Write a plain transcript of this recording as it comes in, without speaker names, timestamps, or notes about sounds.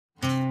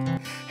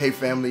Hey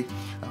family,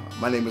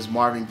 my name is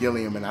Marvin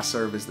Gilliam and I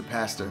serve as the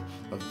pastor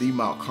of the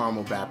Mount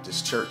Carmel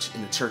Baptist Church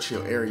in the Church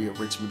Hill area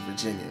of Richmond,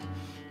 Virginia.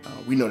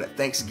 We know that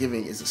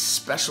Thanksgiving is a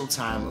special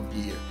time of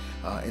year,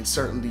 and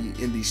certainly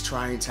in these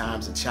trying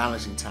times and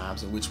challenging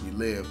times in which we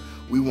live,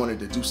 we wanted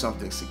to do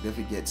something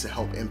significant to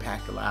help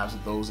impact the lives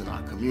of those in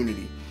our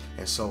community.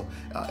 And so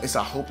it's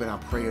our hope and our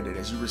prayer that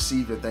as you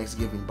receive your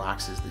Thanksgiving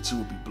boxes, that you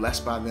will be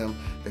blessed by them,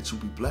 that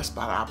you'll be blessed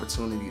by the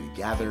opportunity to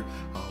gather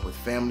with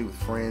family, with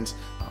friends,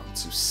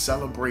 to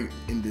celebrate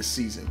in this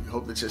season. We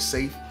hope that you're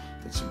safe,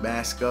 that you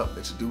mask up,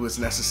 that you do what's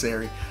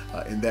necessary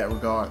in that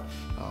regard.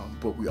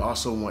 But we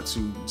also want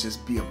to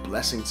just be a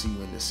blessing to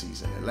you in this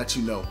season and let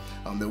you know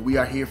that we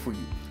are here for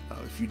you.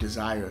 If you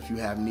desire, if you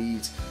have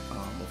needs,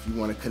 if you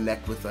want to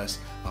connect with us,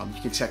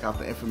 you can check out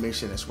the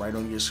information that's right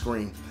on your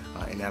screen,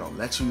 and that'll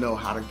let you know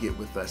how to get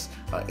with us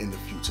in the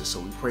future. So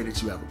we pray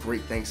that you have a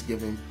great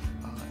Thanksgiving,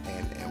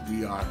 and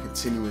we are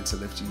continuing to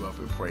lift you up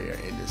in prayer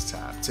in this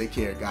time. Take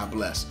care. God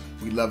bless.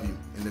 We love you,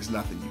 and there's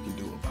nothing you can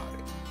do about it.